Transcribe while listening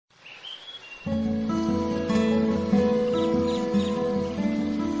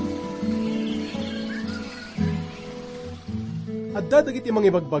Adda dagiti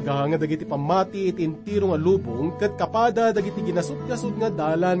mangibagbaga nga dagiti pamati iti intiro nga lubong ket kapada dagiti ginasud-gasud nga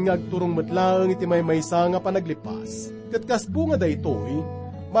dalan nga agturong metlaeng iti maymaysa nga panaglipas. Ket kasbo nga daytoy,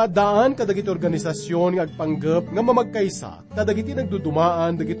 madaan kadagiti organisasyon nga agpanggep nga mamagkaysa kadagiti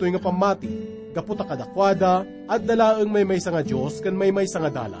nagdudumaan dagitoy nga pamati, gaputa kadakwada at dalaeng maymaysa nga Dios ken maymaysa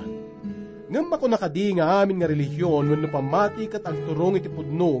nga dalan. Ngem makunakadi nga amin nga relihiyon wenno pamati ket agturong iti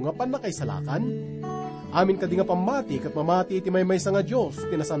pudno nga panakaysalakan, amin kadi nga pamati ket mamati iti maymaysa nga Dios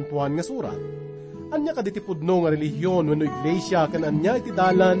tinasantuan nga surat. Anya kaditi pudno nga relihiyon wenno iglesia ken anya iti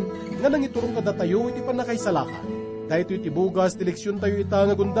dalan nga nangiturong kada tayo iti panakaysalakan. Daytoy iti bugas ti leksyon tayo ita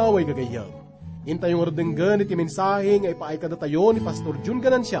nga gundaway gagayem. Intayong ordenggen iti mensahe nga ipaay kada tayo ni Pastor Jun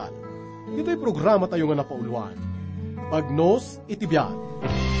Ganancial. Ito'y programa tayo nga napauluan. Bagnos iti biyan.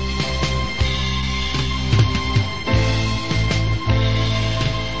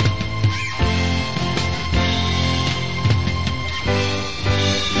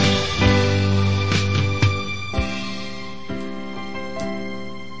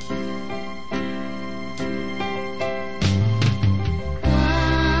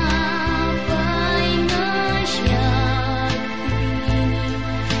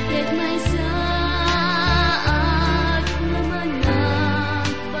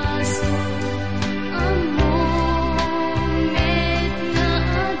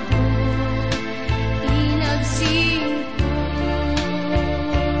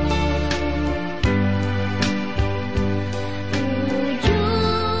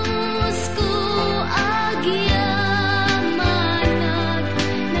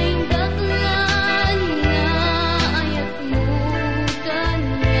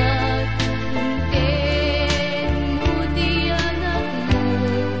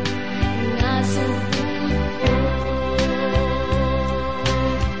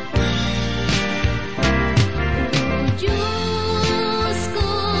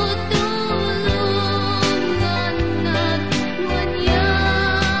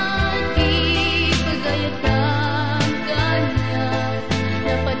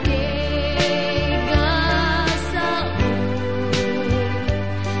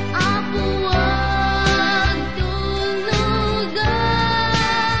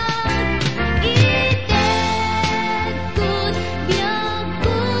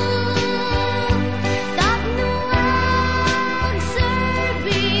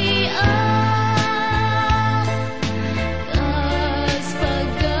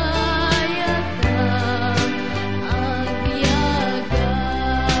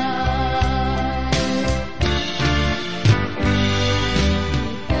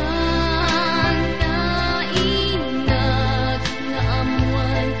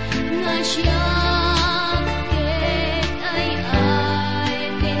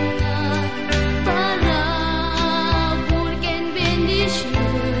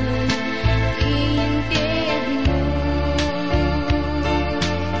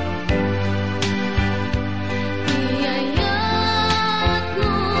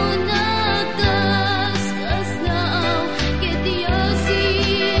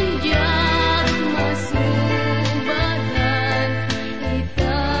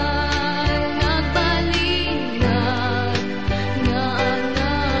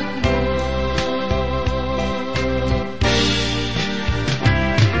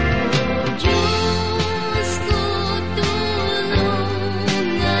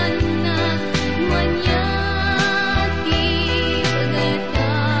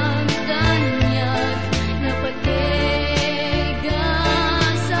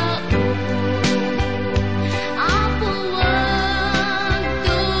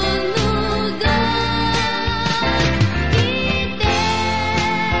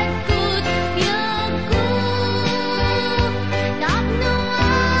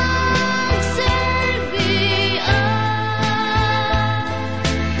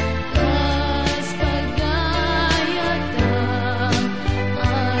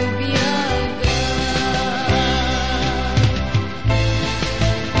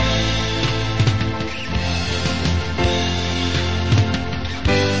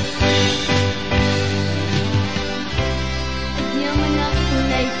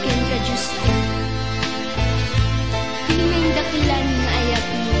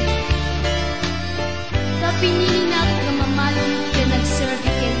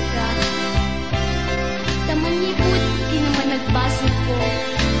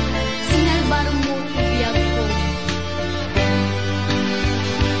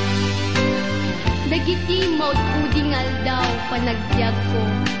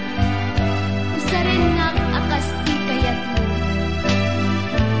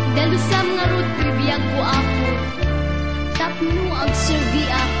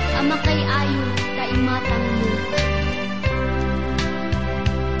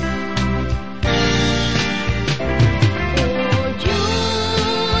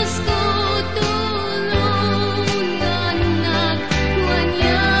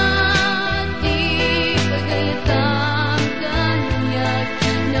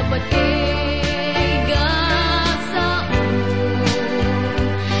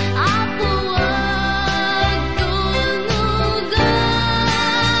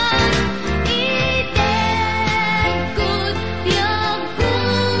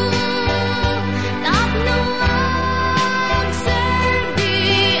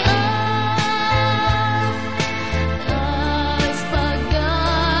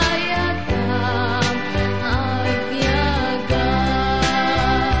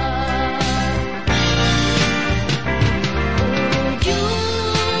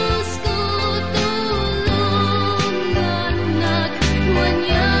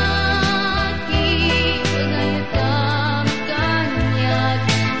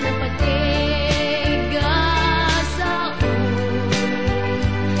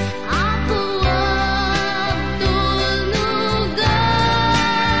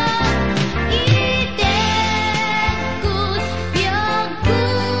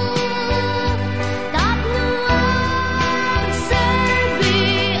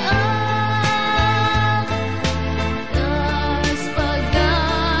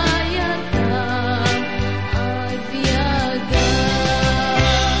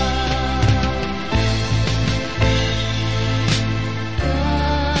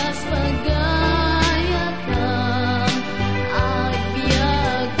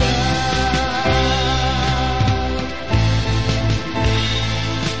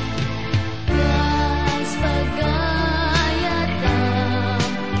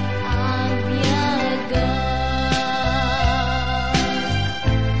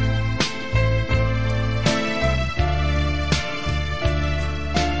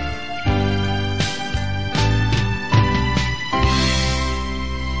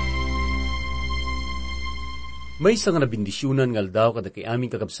 May isang nga nabindisyonan nga aldaw kada kay aming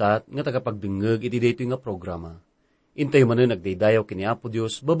kakabsat nga tagapagdengeg iti daytoy nga programa. Intay manen nagdaydayaw kini Apo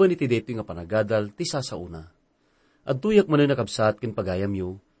Dios baban iti daytoy nga panagadal ti sasauna. At tuyak manen nakabsat ken pagayam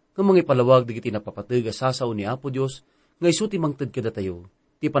yo nga mga ipalawag digiti napapateg a sasao ni Apo Dios nga isu ti mangted kada tayo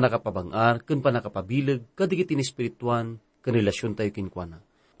ti panakapabangar ken panakapabileg kadigiti ni espirituan ken relasyon tayo kenkuana.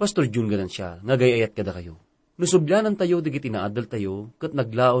 Pastor June ganan siya nga gayayat kada kayo. Nusubyanan tayo digiti naadal tayo, kat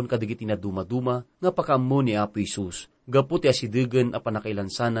naglaon kadigiti na dumaduma, nga pakaammo ni Apo Isus, gapu ti asidegen a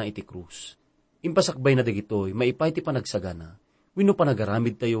panakailansana iti krus. Impasakbay na digitoy, maipay ti panagsagana, wino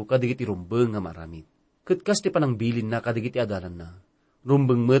panagaramid tayo kadigiti rumbeng nga maramid. Kat kas ti panangbilin na kadigiti adalan na,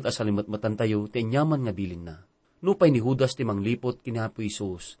 rumbeng met asalimat-matan tayo, ti anyaman nga bilin na. Nupay ni Judas ti manglipot kini Apo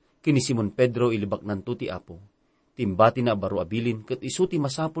Isus, kini Simon Pedro ilibak nanto ti Apo. Timbati na baro abilin, kat isu ti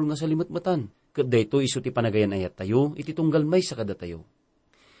masapul nga salimat-matan, kat dayto isu ti panagayan ayat tayo, iti tunggal may sakada tayo.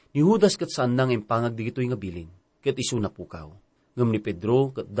 Ni Judas kat saan nang impangag digitoy nga bilin, kat isu napukaw. Ngam ni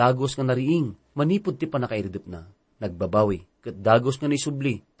Pedro, kat dagos nga nariing, manipod ti panakairidip na. Nagbabawi, kat dagos nga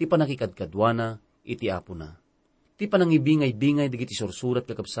nisubli, ti panakikadkadwana, iti Apo na. Ti panangibingay-bingay digiti sursurat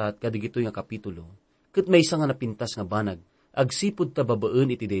kakabsat kadigitoy nga kapitulo, kat may isa nga napintas nga banag, agsipod ta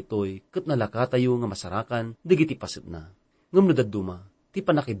babaan iti daytoy, kat nalaka tayo nga masarakan, digiti pasit na. Ngam nadaduma, ti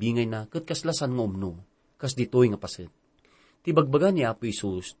panakibingay na kat kaslasan nga umno, kas ditoy nga paset. Ti bagbaga ni Apo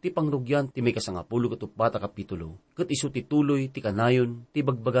Isus, ti pangrugyan ti may kasangapulo katupata kapitulo, kat isu ti tuloy ti kanayon, ti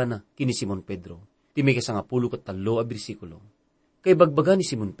bagbaga na kini Simon Pedro, ti may kasangapulo kat talo a bersikulo. Kay bagbaga ni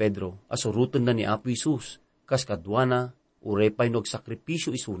Simon Pedro, asurutan na ni Apo Isus, kas kadwana, urepay no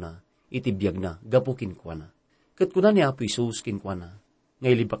agsakripisyo isuna, iti biyag na, gapu kinkwana. Kat kuna ni Apo Isus kinkwana,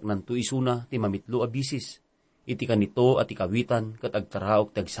 ngay libak nanto isuna, ti mamitlo a bisis, iti kanito at ikawitan kat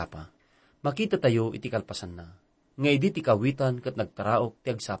agtaraok ti agsapa. Makita tayo iti kalpasan na. Nga idi ti kawitan kat nagtaraok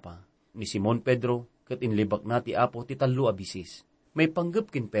ti agsapa. Ni Simon Pedro kat inlibak na ti Apo ti talo a bisis. May panggap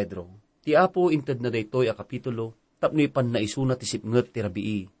kin Pedro. Ti Apo inted na daytoy a kapitulo tapno ipan na isuna ti sipnget ti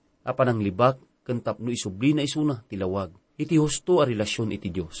rabii. Apan ang libak ken tapno isubli na isuna ti lawag. Iti husto a relasyon iti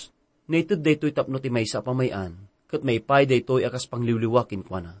Dios. Naited daytoy tapno ti maysa pamayan kat maipay daytoy akas pangliwliwakin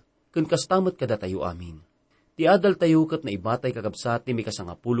kuana. Ken kastamet kada tayo amin. Ti adal tayo kat na ibatay kakabsat ti may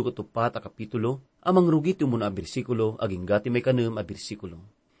kasangapulo katupat a kapitulo, amang rugi ti umuna a bersikulo, aging gati may kanem a bersikulo.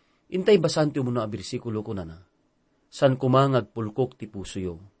 Intay basan ti umuna a bersikulo kunana. San kumangag pulkok ti puso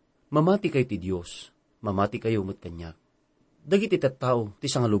yo, mamati kayo ti Diyos, mamati kayo met kanyak. Dagiti tattao ti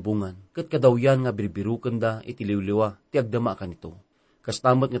sangalubungan, kat kadawyan nga birbiruken da iti liwliwa ti agdama ka nito.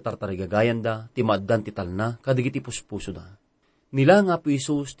 Kastamot nga tartarigagayan da, ti maaddan ti talna, kadigiti puspuso da. Nila nga po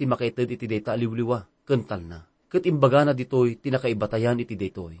Isus ti makaited iti dayta liwliwa, kental na. Ket imbaga na ditoy tinakaibatayan iti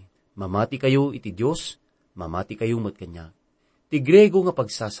daytoy. Mamati kayo iti Dios, mamati kayo met kanyak. Ti Grego nga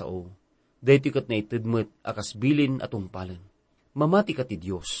pagsasao, daytoy ket naited met akas bilin at umpalen. Mamati ka ti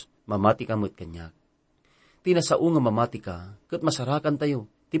Dios, mamati ka met kanyak. Tinasao nga mamati ka, ket masarakan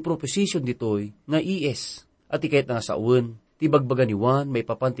tayo, ti proposition ditoy nga ies, at ikayat nga saun, ti bagbaga ni Juan may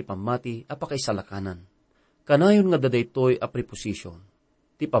papan ti pamati apakaisalakanan. Kanayon nga dadaytoy a preposition,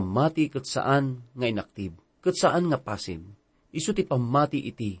 ti pamati ket saan nga inactive, ket saan nga passive. Isu ti pamati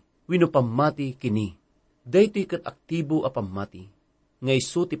iti, wenno pamati kini. Daytoy ket aktibo a pamati, nga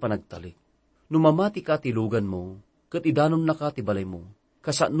isu ti panagtalik. Numamati ka ti lugan mo, ket idanon na ka ti balay mo,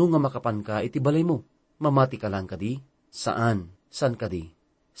 kasano nga makapan ka iti balay mo, mamati ka lang kadi, saan kadi.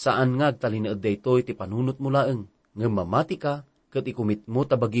 Saan nga agtalinaed daytoy ti panunot mo laeng, nga mamati ka, ket ikumit mo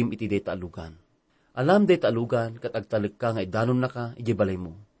tabagim iti dayta alugan. Alam dayta alugan, ket agtalik ka nga idanon na ka iti balay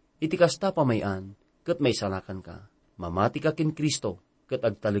mo. Iti kasta pamayan, ket may salakan ka. Mamati ka kin Kristo, ket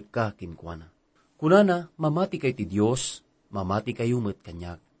agtalik ka kin kuana. Kunana, mamati kay ti Dios, mamati kayo met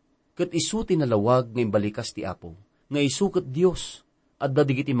kanyak. Ket isu ti nalawag nga imbalikas ti Apo, nga isu ket Dios, at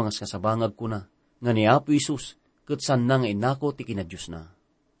dadigiti mga kasabangag kuna, nga ni Apo Isus, ket san na nga inako ti kinadyos na.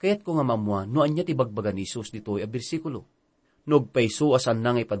 Kayat ko nga mamwa, no anya ti bagbaga ni Isus ditoy a bersikulo. Nogpaiso asan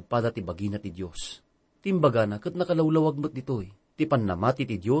na nga ipadpada ti bagina ti Dios. Timbaga na, ket nakalawlawag met ditoy, ti pannamati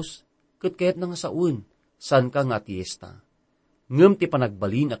ti Dios, ket kayat na nga saun, san ka nga tiesta. Ngem ti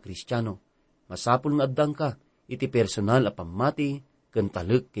panagbalin a Kristiyano, masapul nga addang ka, iti personal a pamati, ken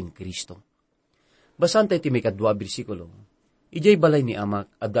talek ken Kristo. Basan tayo ti may kadwa bersikulo, ijay balay ni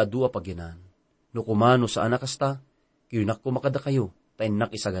amak, adda dua pagyanan. No kumano sa anak kasta, kiyunak kumakada kayo, tainak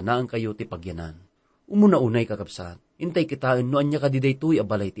isaganaan kayo ti pagyanan. Umuna-unay kakabsat, intay kitaan no anya kadiday to'y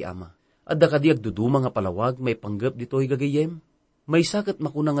abalay ti ama. Adda kadi agduduma nga palawag, may panggap dito'y gagayem. May sakit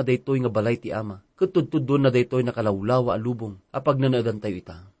makuna nga daytoy nga balay ti ama, katudtudon na daytoy nakalawlawa alubong, apag nanaadan tayo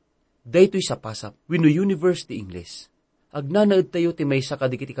ita. Daytoy sa pasap, wenno universe ti Ingles. Agnanaed tayo ti may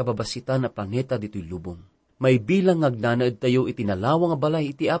sakadikiti kababasita na planeta dito'y lubong. May bilang agnanaed tayo iti nalawang nga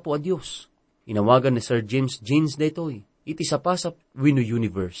balay iti Apo a Dios. Inawagan ni Sir James Jeans daytoy, iti sa pasap wenno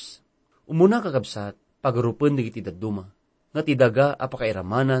universe. Umuna kakabsat, pagarupen digiti dadduma, nga ti daga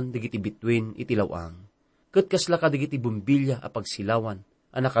apakairamanan digiti bitwen iti lawang. Ket kasla kadigiti bumbilya a pagsilawan,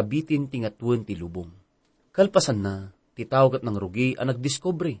 a nakabitin ti ngatwen ti lubong. Kalpasan na, ti tao ket nang rugi a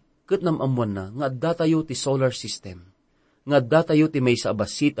nagdiskobre, ket namamuan na nga adda tayo ti solar system. Nga adda tayo ti maysa a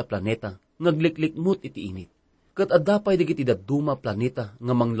basit a planeta, ngagliklikmut iti init. Ket adda pay digiti dadduma planeta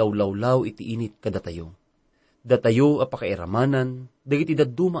nga manglawlawlaw iti init kada tayo. Datayo a pakairamanan, dagiti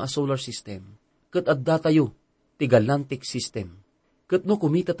dadduma a solar system. Ket adda tayo ti galactic system. Ket no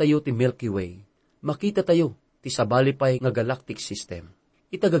kumita tayo ti Milky Way, makita tayo ti sabalipay nga galactic system.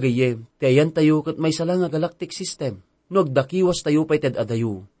 Itagagayem, ti ayan tayo ket may sala nga galactic system. No agdakiwas tayo pay ted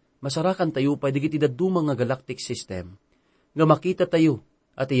adayo, masarakan tayo pay digiti dadduma nga galactic system. Nga makita tayo,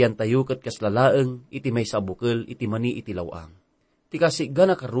 at iyan tayo ket kaslalaeng iti may sabukel iti mani iti lawang. Ti kasigga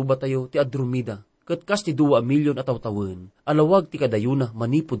nakaruba tayo ti Andromeda, ket kas ti 2 milyon a tawtawen, alawag ti kadayuna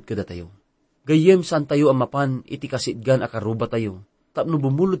manipod kada tayo. Gayem saan tayo amapan iti kasiggan a karuba tayo, tapno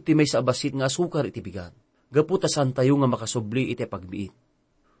bumulod ti may sa abasit nga asukar iti bigat. Gaputasan tayo nga makasubli iti pagbiit.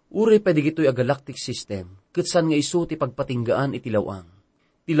 Uray pa digitoy a galactic system, ket san nga isu ti pagpatinggaan iti lawang.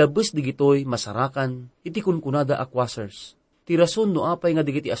 Ti labes digitoy masarakan, iti kunkunada a quasars. Ti rason no apay nga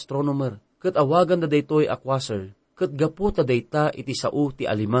digiti astronomer, ket awagan na daytoy a quasar, ket gaputa dayta iti sao ti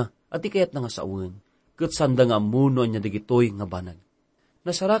alima, at ikayat na nga sauen, ket sanda nga muno nya digitoy nga banag.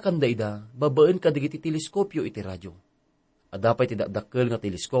 Nasarakan da ida, babaen ka digiti teleskopyo iti radyo. Adapay ti dakkel nga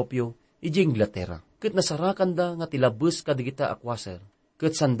teleskopyo, iji Inglaterra. Ket nasarakan da nga tilabes ka digita akwasar,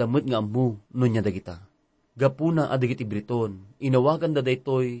 ket sandamot nga amu no nya dagita. Gapuna adigiti Briton, inawagan da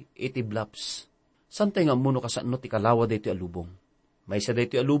daytoy iti blaps. Santay nga amu no kasano ti kalawa daytoy alubong. Maysa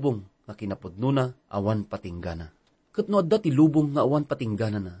daytoy alubong, nga kinapudno na awan patinggana. Ket no adda ti lubong nga awan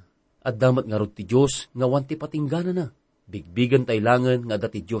patinggana na, addamat nga rod ti Dios nga awan ti patinggana na. Bigbigan taylangan nga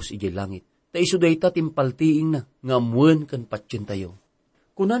adda ti Dios ijay langit. Ta isu dayta timpaltiing na, nga amuan kan patyen tayo.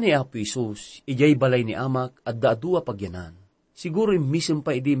 Kuna ni Apo Isus, ijay balay ni amak, adda adua pagyanan. Siguro imisim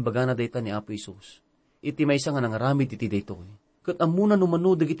pa idi imbagana dayta ni Apo Isus. Iti maysa nga nangaramid iti daytoy. Ket amuna no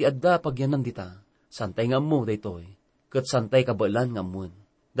manu dagiti adda pagyanan dita. Santay nga amu daytoy. Ket santay kabaelan nga amuan.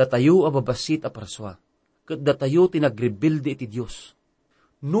 Datayo a babasit a parswa. Ket datayo tinagrebilde iti Dios.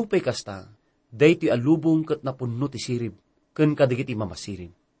 Nupay kasta, daytoy alubong ket napunno ti sirib, ken kadigiti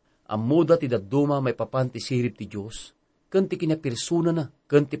mamasirib. Amuda ti dadduma may papan ti sirib ti Dios, ken ti kinapersona na,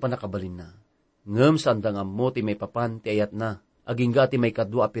 ken ti panakabalin na. Ngem sandang ammo ti may papan ti ayat na, agingga ti may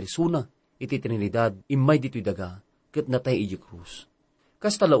kadwa a persona, iti Trinidad, imay dito'y daga, ket natay iji krus.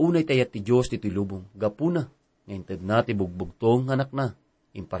 Kas talaunay ti ayat ti Dios dito'y lubong, gapuna, ngayon na ti bugbugtong anak na,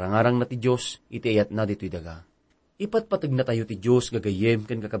 imparangarang na ti Dios, iti ayat na dito'y daga. Ipatpatag na tayo ti Dios gagayem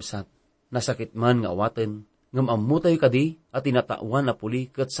ken kakabsat, nasakit man nga awaten, Ngam ammo tayo kadi at tinatawan na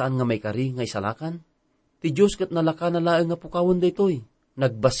puli kat saan nga may kari nga isalakan? Ti Diyos kat nalaka na laeng nga pukawan daytoy.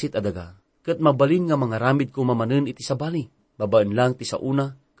 Nagbasit adaga. Kat mabalin nga mga ramid ko mamanen iti sabali. Babaan lang ti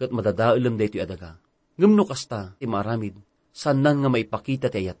sauna kat madadailam daytoy adaga. Ngam no kasta ti maramid. Sanan nga maipakita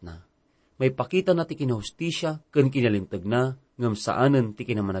ti ayat na. Maipakita na ti kinahustisya ken kinalintag na ngam saanen ti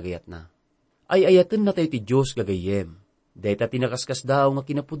kinamanagayat na. Ay ayaten na tayo ti Diyos gagayem. Dayta tinakaskas daw nga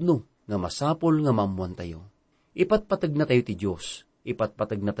kinapudno nga masapol nga maamuan tayo. Ipatpatag na tayo ti Diyos.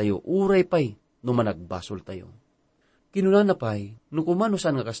 Ipatpatag na tayo uray pay no managbasol tayo. Kinuna na pay, no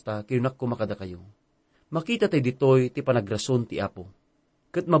kumanusan nga kasta, kinunak kumakada kayo. Makita tayo ditoy ti panagrason ti Apo.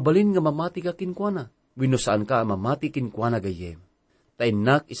 Kat mabalin nga mamati ka kinkwana, winusaan ka mamati kinkwana gayem.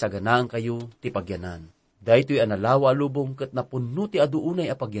 Tainak isaganaan kayo ti pagyanan. Daytoy analawa alubong kat napunno ti aduunay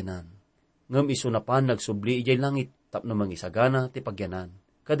a pagyanan. Ngam isunapan nagsubli ijay langit, tapno mang isagana ti pagyanan.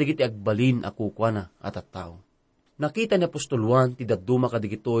 Kadigiti agbalin ako kwana at tao. Nakita ni Apostol Juan ti dadduma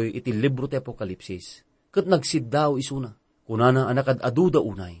kadigitoy iti libro ti Apokalipsis. Kat nagsiddaw isuna, kunana anak ad-aduda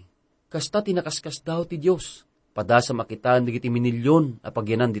unay. Kasta tinakaskas daw ti Diyos. Padasa makitaan digiti minilyon a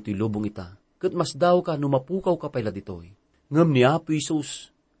pagyanan dito'y lubong ita. Kat mas daw ka numapukaw ka pala dito'y. Ngam ni Apo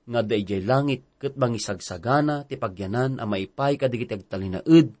Isus, nga daijay langit, kat bangisagsagana ti pagyanan a maipay kadigiti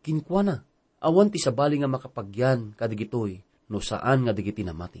agtalinaed kinkwana. Awan ti sabali nga makapagyan kadigitoy, no saan nga digiti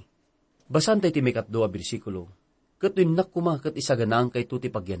namati. Basan tayo ti may 2 bersikulo. Kat winak kuma kat isaganaan kay to ti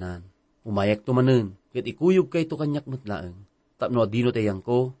pagyanan. Umayak tumanen, kat ikuyog kay to kanyak metlaeng. Tapno adino tayang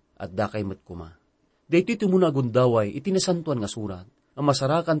ko, at dakay met kuma. Daytoy tumuna agundaway, itinasantuan nga surat. Ang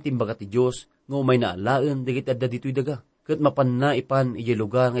masarakan timbaga ti Diyos, nga umay naalaan, digit adda dito'y daga. Kat mapanna ipan iyay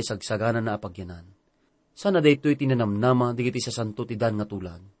lugar nga isagsagana na apagyanan. Sana daytoy tinanamnama, digit isa santo ti dan nga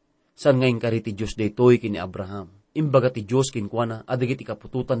tulag. San ngayon kari ti Diyos daytoy kini Abraham. Imbaga ti Diyos kinkwana, adigit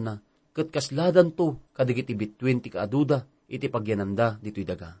ikapututan na, kat kasladan to, kadigit ibitwin ti kaaduda, iti pagyananda dito'y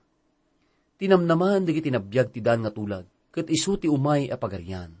daga. Tinamnaman digit tinabiyag ti dan nga tulag, kat isu ti umay a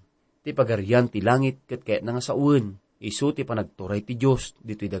pagarian. Ti pagarian ti langit, kat kayat na nga sa uwan, isu ti panagturay ti Diyos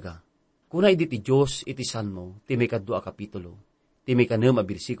dito'y daga. Kuna idi ti Diyos iti Salmo, ti may 2 kapitulo, ti may 6 a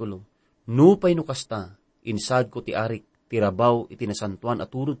bersikulo, no pay no kasta, insad ko ti arik, ti rabaw iti nasantuan at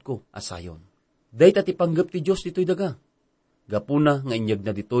turod ko asayon. Dayta ti panggap ti Diyos dito'y daga. Gapuna nga inyag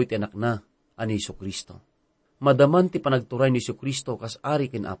na dito'y ti anak na, ani Jesucristo. Madaman ti panagturay ni Jesucristo kas ari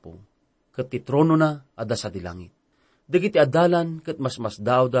ken Apo, kat ti trono na ada sa dilangit. Dagiti adalan kat mas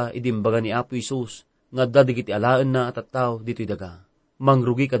daw da idimbaga ni Apo Isus, nga da digiti alaan na at tattaw dito'y daga.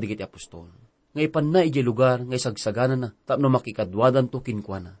 Mangrugi ka digiti apostol. Nga ipan na iji lugar nga isagsagana na, tapno makikadwadan to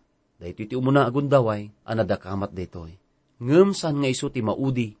kinkwana. Daytoy ti umuna agundaway, anadakamat daytoy. Ngem san nga isu ti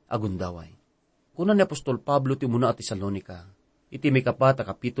maudi agundaway. Kuna ni Apostol Pablo ti umuna at Tesalonica, iti may 4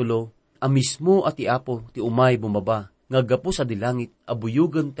 kapitulo, amismo at ti Apo ti umay bumaba, nga gapu sa dilangit,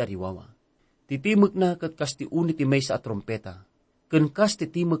 abuyugan ti ariwawa. Titimag na kat kas ti unit ti may sa trompeta, ken kas ti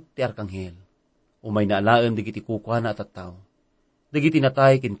timag ti arkanghel. Umay naalaan digiti kukwana at tattaw. Digiti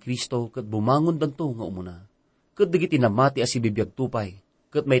natay ken Kristo kat bumangon danto nga umuna. Kat digiti namati as ibibiyag tupay,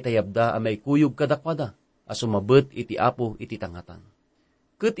 kat may tayabda a may kuyog kadakwada, as sumabet iti Apo iti tangatan.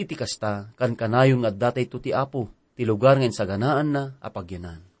 Kat iti kasta, kan kanayong at datay to ti Apo, ti lugar ngayon saganaan na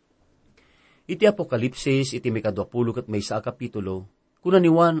apagyanan. Iti Apokalipsis iti may 20 kat may 1 kapitulo, kuna ni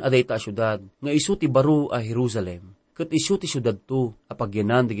Juan aday ta syudad, nga isu ti baro a Jerusalem, kat isu ti syudad to,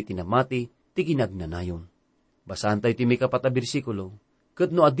 apagyanan digiti namati, ti kinagnanayon. Basan tayo ti may 4 bersikulo,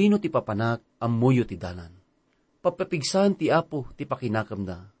 kat no adino ti papanak, ammuyo ti dalan. Papapigsan ti Apo, ti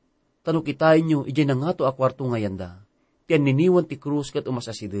pakinakamda. Tano kitay nyo, ijay na nga to a kwarto ngayanda. Ti aniniwan ti krus kat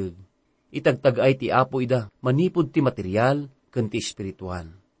umasasidag. Itagtagay ti Apo ida, manipod ti material, ken ti espiritual.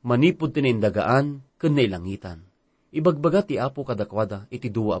 Manipod ti naindagaan, ken nailangitan. Ibagbaga ti Apo kadakwada,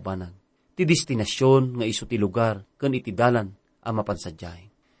 iti duwa abanag. Ti destinasyon nga isu ti lugar, ken iti dalan, ang mapansadyay.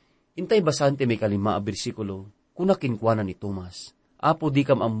 Intay basan ti may 5 a bersikulo, kuna kinkwana ni Tomas, Apo di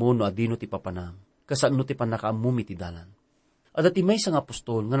kam ammo no adino ti papanam, kasano ti panakaamumi ti dalan. At ati may sang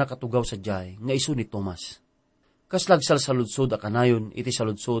apostol nga nakatugaw sa jay, nga isu ni Tomas. Kaslagsal sa ludsod a kanayon, iti sa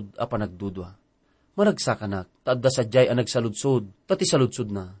ludsod a panagdudwa. Managsakanak, taadda sa jay a nagsaludsod, tati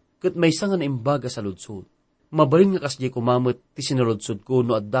saludsod na, kat may nga na imbaga sa ludsod. Mabalin nga kasjay kumamot, ti sinaludsod ko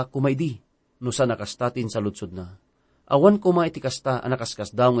no adda kumaydi, no sa nakastatin sa ludsod na. Awan kuma iti kasta a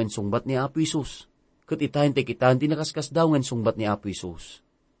nakaskas daw ng sungbat ni Apo Isus. Kat itahin ti kitaan ti nakaskas daw ng sungbat ni Apo Isus.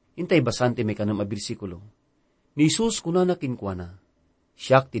 Intay basante may 6 a bersikulo. Ni Isus kuna na kinkwana,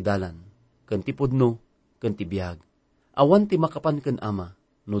 siyak ti dalan, ken ti pudno, ken ti biyag. Awan ti makapan ken ama,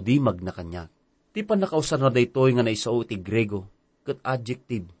 no di magnakanyak. Ti panakausar na daytoy nga naisao iti Grego, ket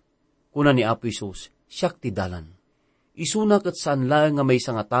adjective. Kuna ni Apo Isus, siyak ti dalan. Isuna ket saan laeng nga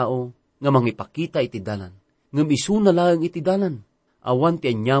maysa nga tao nga mangipakita iti dalan. Ngem isuna laeng iti dalan. Awan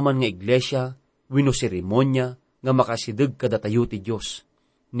ti anyaman nga iglesia, wenno seremonya, nga makasideg kadatayo ti Dios.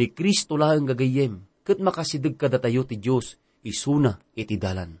 Ni Kristo laeng gagayem, ket makasideg kadatayo ti Dios, isuna iti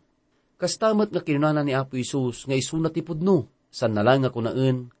dalan. Kastamet nga kinunana ni Apo Isus nga isuna ti pudno, san nalang nga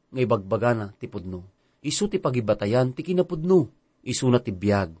kunaen nga ibagbagana ti pudno. Isu ti pagibatayan ti kinapudno, isuna ti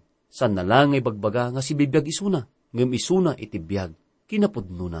biyag, san nalang nga ibagbaga nga si bibiyag isuna, ngem isuna iti biyag,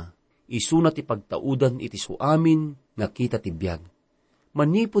 kinapudno na. Isuna ti pagtaudan iti suamin nga kita ti biyag.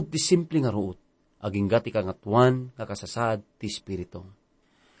 Manipod ti simple nga ruot, agingga ti kangatuan nga kasasaad ti Espiritu.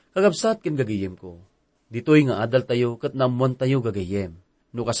 Kagabsat ken gagayem ko, ditoy nga adal tayo ket namuan tayo gagayem,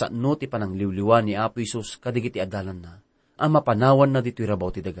 no kasano ti panangliwliwan ni Apo Isus kadigiti adalan na, ang mapanawan na ditoy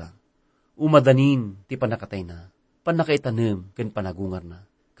rabaw ti daga. Umadanin ti panakatay na, panakaitanem ken panagungar na,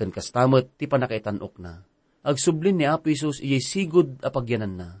 ken kastamet ti panakaitanok na. Agsublin ni Apo Isus iyay sigud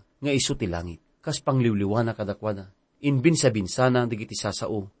apagyanan na, nga isu ti langit, kas pangliwliwan na kadakwada. Inbinsa-binsana digiti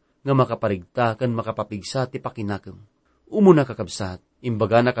sasao, nga makaparigta ken makapapigsa ti pakinakem. Umuna kakabsat,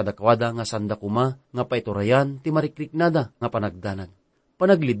 imbaga na kadakwada nga sanda kuma, nga paiturayan ti marikriknada nga panagdanag.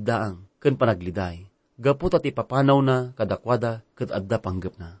 Panagliddaang ken panagliday, gaputa ti papanaw na kadakwada ket adda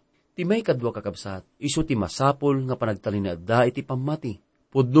panggep na. Ti may kadwa kakabsat, isu ti masapol nga panagtalin na adda iti pamati.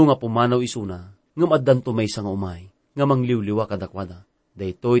 Pudno nga pumanaw isuna, ngem addan tumaysa nga umay, nga mangliwliwa kadakwada.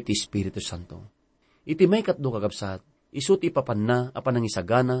 Daytoy ti Espiritu Santo. Iti may katdo kakabsat, isu ti papanna a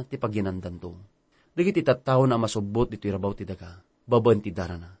panangisagana ti pagyanandanto. Dagiti tattao na masubot dito'y rabaw ti daga, baban ti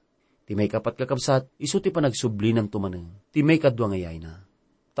darana. Ti may kapat kakabsat, isu ti panagsublinan tumaneng, ti may kadwa ngayay na.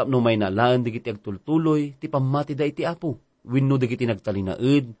 Tapno may nalaan digiti agtultuloy, ti pamati da iti Apo, wenno digiti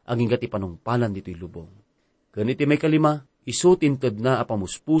nagtalinaed, aging gati panungpalan dito'y lubong. Ganiti may kalima, isu tinted na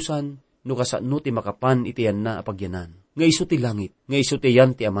apamuspusan, no kasano ti makapan itiyan na apagyanan. Nga isu ti langit, nga isu ti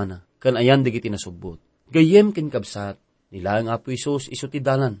yan ti amana, kan ayan digiti nasubot. Gayem ken kabsat, nilaang Apo Isus isu ti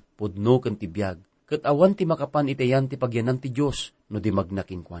dalan, pudno ken ti biyag, ket awan ti makapan itiyan ti pagyanan ti Dios, no di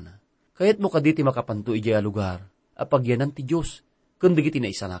magnakinkwana. Kayat mo kadi ti makapanto ijay a lugar, apagyanan ti Dios, ken digiti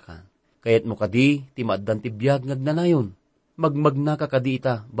naisalakan. Kayat mo kadi ti maaddan ti biyag ngagnanayon, magmagnaka kadi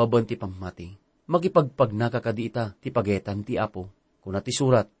ita baban ti pamati, magipagpagnaka kadi ita ti pagetan ti Apo. Kuna ti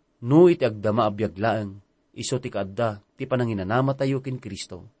surat, no iti agdama abiyaglaeng, iso ti kaadda, ti pananginanama tayo kin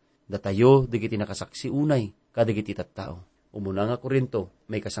Kristo. Datayo, digiti nakasaksi unay, kadigiti tattao. Umuna nga Korinto,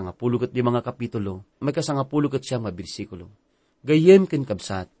 may kasangapulukat di mga kapitulo, may kasangapulukat siya mabirsikulo. Gayem kin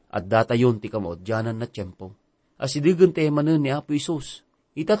kabsat, at datayon ti kamaodyanan na tiyempo. Asidigan tayo manen ni Apo Isus,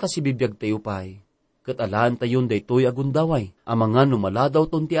 itata si bibiyag tayo pay. Katalaan tayon daytoy agundaway, amangan numaladaw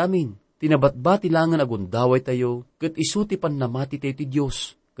ton ti amin. Tinabatbati langan agundaway tayo, ket isu ti pannamati tayo ti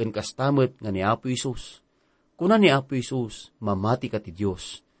Diyos, ken kastamet nga ni Apo Isus. Kuna ni Apo Isus, mamati ka ti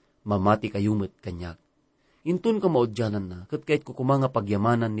Diyos, mamati kayumet kanyak. Intun ka maudyanan na, kat kahit kukumanga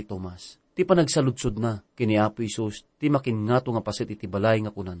pagyamanan ni Tomas, ti panagsaludsod na, kini Apo Isus, ti makingato nga pasit iti balay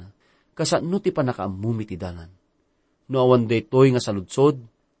nga kunana, kasano ti panakaamumi ti dalan. No awan daytoy nga saludsod,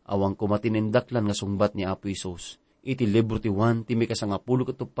 awang kumatinindaklan nga sungbat ni Apo Isus, iti libro ti Juan, ti may kasangapulo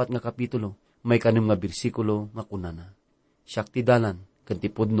katupat nga kapitulo, may kanim nga bersikulo nga kunana. Siyak ti dalan, kan ti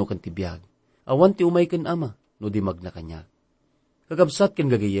pudno kan ti biyag, awan ti umay ken ama, no di magnakanyag. Kagabsat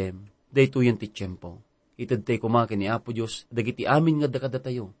ken gagayem, daytoyan ti tiyempo. Ited tayo kumakin ni Apo Diyos, dagiti amin nga dakada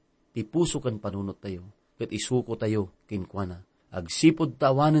tayo, ti puso kan panunot tayo, ket isuko tayo kinkwana. Agsipod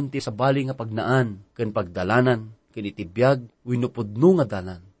tawanan ti sabali nga pagnaan, ken pagdalanan, ken itibiyag, winupudno nga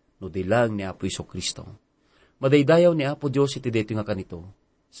dalan, no dilang ni Apo Iso Kristo. Madaydayaw ni Apo Diyos iti deto nga kanito.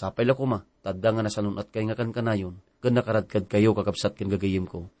 Sapay la kuma, tadda nga nasanunat kay nga kankanayon, ken nakaradkad kayo kakabsat ken gagayem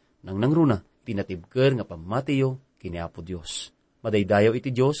ko, nang nangruna, tinatibker nga pamatiyo kini Apo Diyos. Madaydayaw iti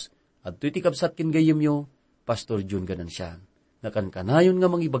Diyos, at iti kabsat ken gayem yo, Pastor Jun Ganansyan, nakankanayon nga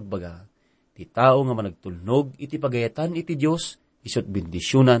mangibagbaga, ti tao nga managtulnog iti pagayatan iti Diyos, isot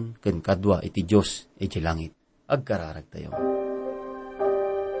bendisyunan ken kadwa iti Diyos iti langit. Agkararag tayo.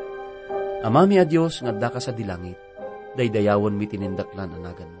 Amami a Diyos nga daka sa dilangit, daydayawon mi tinindaklan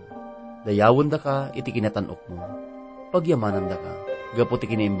anagan mo. Dayawon da ka iti kinatanok mo, pagyamanan da ka, gapo ti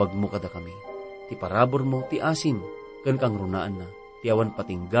kinaimbag mo kada kami. Ti parabor mo ti asin, ken kang runaan na, ti awan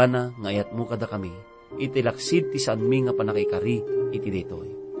patinggana nga ayat mo kada kami, iti laksid ti saan mi nga panakikari iti detoy.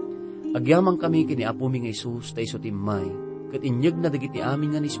 Agyamang kami kini Apo mi nga Isus ta iso timmay, ket inyeg na dagiti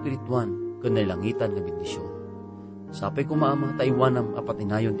amin nga ni espirituan, ken nailangitan nga bendisyon. Sapay kumaama ta iwanam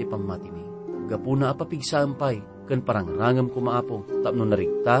apatinayon ti pamati mi. Gapuna apapigsaam pay, ken parangrangam kumaapo, tapno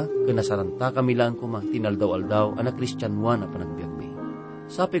narigta, ken nasaranta kami lang kuma, tinaldaw-aldaw, anak Kristyanuan a panagbiag mi.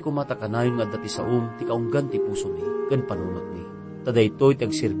 Sapay kumata kanayon nga dati saom, ti kaunggan ti puso mi, ken panunot mi. Taday to'y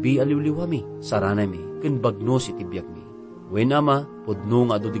tagserbi aliwliwa mi, saranay mi, ken bagnos iti biag mi. Wen ama,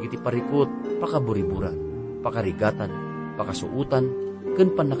 pudno nga adu digiti parikot, pakaburiburan, pakarigatan, pakasuutan,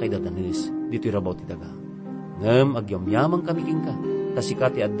 ken panakaidadanes, dito'y rabaw ti daga. Ngem agyamyamang kami kingka,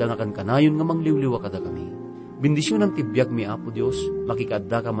 tasikati adda nga kan kanayon nga mangliwliwa kada kami. Bendisyonan ti biag mi Apo Dios,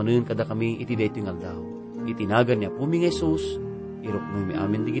 makikaadda ka manen kada kami iti daytoy nga aldaw. Itinagan niya po mi nga Jesus, irok mi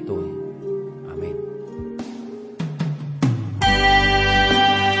amin digitoy.